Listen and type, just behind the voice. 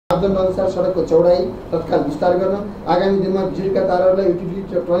मापदण्ड अनुसार सडकको चौडाइ तत्काल विस्तार गर्न, आगामी दिनमा बिजुलीका तारहरूलाई युटिलिटी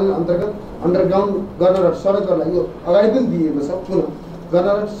टनल अन्तर्गत अन्डरग्राउन्ड गर्न र सडकहरूलाई यो अगाडि पनि दिएको छ पुनः गर्न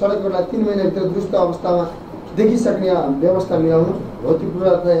र सडकहरूलाई 3 महिनाभित्र दुरुस्त अवस्थामा देखिसक्ने व्यवस्था मिलाउन भौतिक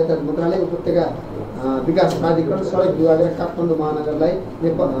पूर्वाधार तथा यातायात मन्त्रालय, उपत्यका विकास प्राधिकरण, सडक विभाग र काठमाडौँ महानगरलाई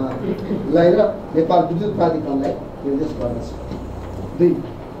र नेपाल विद्युत प्राधिकरणलाई निर्देश गर्दछ। 2.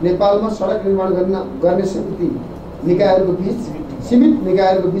 नेपालमा सडक निर्माण गर्ने सीमित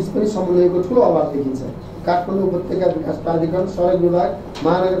निकायहरूको बीच पनि समन्वयको ठूलो अभाव देखिन्छ। काठमाडौँ उपत्यका विकास प्राधिकरण, सडक विभाग,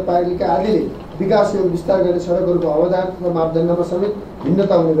 महानगरपालिका आदिले विकास एवं विस्तार गर्ने सडकहरूको अवधार तथा मापदण्डमा समेत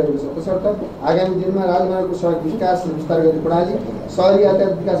भिन्नता हुने गरेको छ। तसर्थ आगामी दिनमा राजमार्गको सडक विकास र विस्तार गर्ने प्रणाली, शहरी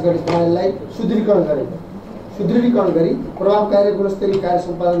यातायात विकास गर्ने प्रणालीलाई सुदृढीकरण गरी प्रभावकारी गुणस्तरीय कार्य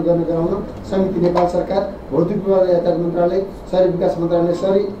सम्पादन गर्न गराउन समिति नेपाल सरकार, भौतिक पूर्वाधार यातायात मन्त्रालय, शहरी विकास मन्त्रालय,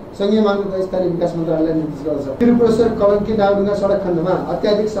 संघीय माग तथा स्थानीय विकास मन्त्रालयलाई निर्देश गर्दछ। त्रिपुरेश्वर कलङ्की नागढुङ्गा सडक खण्डमा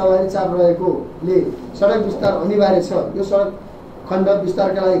अत्याधिक सवारी चाप रहेकोले सडक विस्तार अनिवार्य छ। यो सडक खण्ड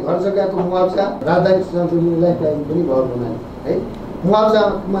विस्तारका लागि घर जग्गाको मुआवजा राजधानी सञ्चालनलाई पनि भर बनाए है।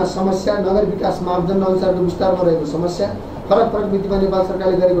 मुआवजामा समस्या, नगर विकास मापदण्ड अनुसारको विस्तारमा रहेको समस्या, फरक मितिमा नेपाल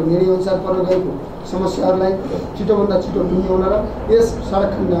सरकारले गरेको निर्णय अनुसार पर्न गएको समस्याहरूलाई छिटोभन्दा छिटो टुङ्ग्याउन र यस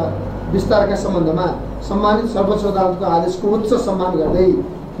सडक खण्ड विस्तारका सम्बन्धमा सम्मानित सर्वोच्च अदालतको आदेशको उच्च सम्मान गर्दै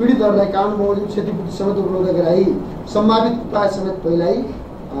पीडितहरूलाई कानुन बमोजिम क्षतिपूर्ति समेत उपलब्ध गराई सम्भावित उपाय समेत पहिलाई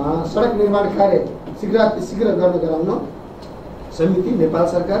सडक निर्माण कार्य शीघ्र गर्न गराउन समिति नेपाल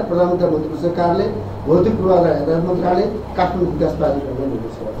सरकार, प्रधानमन्त्री मन्त्रिपरिषद कार्यालय, भौतिक पूर्वाधार यातायात मन्त्रालय, काठमाडौँ विकास प्राधिकरणलाई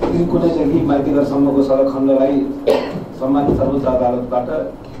निर्देश गर्दछ। कुनै चाहिँ माइतीघरसम्मको सडक खण्डलाई सम्मानित सर्वोच्च अदालतबाट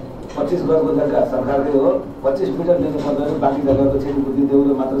 25 गजको जग्गा सरकारकै हो, 25 मिटर लिनु पर्दैन, बाँकी जग्गाको क्षतिपूर्ति देऊ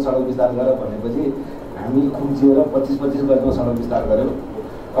र मात्र सडक विस्तार गर भनेपछि हामी खुम्चिएर 25 गजमा सडक विस्तार गऱ्यौँ।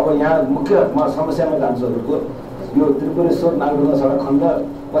 अब यहाँ मुख्य समस्यामा जान्छु हजुरको, यो त्रिपुरेश्वर नागढुङ्गा सडक खण्ड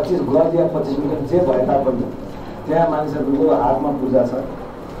 25 गज या 25 मिटर जे भए तापनि त्यहाँ मानिसहरूको हातमा पूर्जा छ,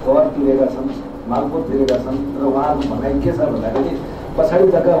 कर तिरेका छन्, मालपोत तिरेका छन् र उहाँहरूको भनाइ के छ भन्दाखेरि पछाडि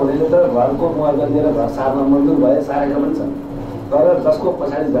जग्गा हुनेले त घरको मुआवजा दिएर घर सार्न मजदुर भए सारेका पनि छन्, तर जसको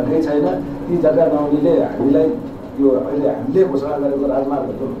पछाडि जग्गै छैन ती जग्गा नहुनेले हामीलाई यो अहिले हामीले घोषणा गरेको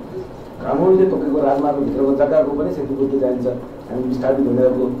राजमार्गको कानुनले तोकेको राजमार्गभित्रको जग्गाको पनि क्षतिपूर्ति चाहिन्छ हामी विस्थापित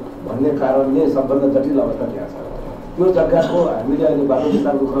हुनेहरूको भन्ने कारणले सबभन्दा जटिल अवस्था त्यहाँ छ। त्यो जग्गाको हामीले अहिले बाटो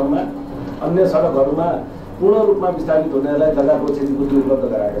विस्तारको क्रममा अन्य सडकहरूमा पूर्ण रूपमा विस्थापित हुनेहरूलाई जग्गाको क्षतिपूर्ति उपलब्ध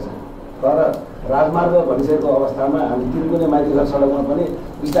गराएका छौँ, तर राजमार्ग भनिसकेको अवस्थामा हामी त्रिपुरे माइतीघर सडकमा पनि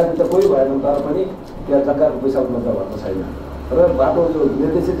विस्थापित त कोही भएन, तर पनि त्यहाँ जग्गाको पैसा उपलब्ध भएको छैन र बाटो यो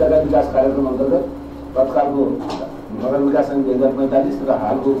निर्देशित जग्गा विकास कार्यक्रम अन्तर्गत तत्कालको नगर विकास ऐन 2045 र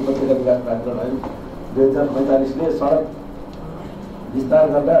हालको उपत्यका विकास प्राधिकरण ऐन 2045ले सडक विस्तार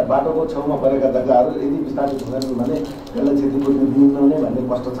गर्दा बाटोको छेउमा परेका जग्गाहरू यदि विस्थापित हुँदैनन् भने त्यसलाई क्षतिपूर्ति दिनुहुने भन्ने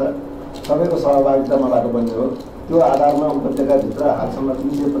स्पष्ट छ। सबैको सहभागितामा बाटो बन्ने हो। त्यो आधारमा उपत्यकाभित्र हालसम्म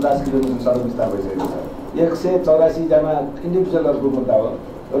 350 किलोमिटर सडक विस्तार भइसकेको छ। 184 जना इन्डिभिजुअलहरूको मुद्दा हो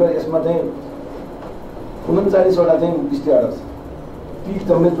र यसमा चाहिँ 39 वटा चाहिँ स्टे अर्डर छ। ती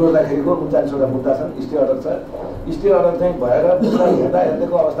समेत जोड्दाखेरिको 39 वटा मुद्दा छन्, स्टे अर्डर छ। स्टे अर्डर चाहिँ भएर मुद्दा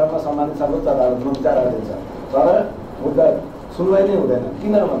हेर्दाको अवस्थामा सम्मानित सर्वोच्च अदालतमा विचार गरिन्छ, तर मुद्दा सुनवाई नै हुँदैन।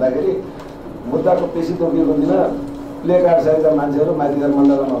 किन भन्दाखेरि मुद्दाको पेशी तोकिएको दिन प्ले कार्ड सहितका मान्छेहरू माइतीघर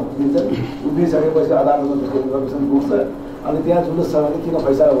मण्डलमा उभिन्छन्, उभिसकेपछि अदालतमा इन्फर्मेसन पुग्छ अनि त्यहाँ जुलुस छ भने किन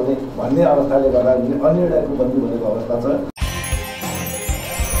फैसला हुने भन्ने अवस्थाले गर्दा अनिर्णयको बन्दी भनेको अवस्था छ।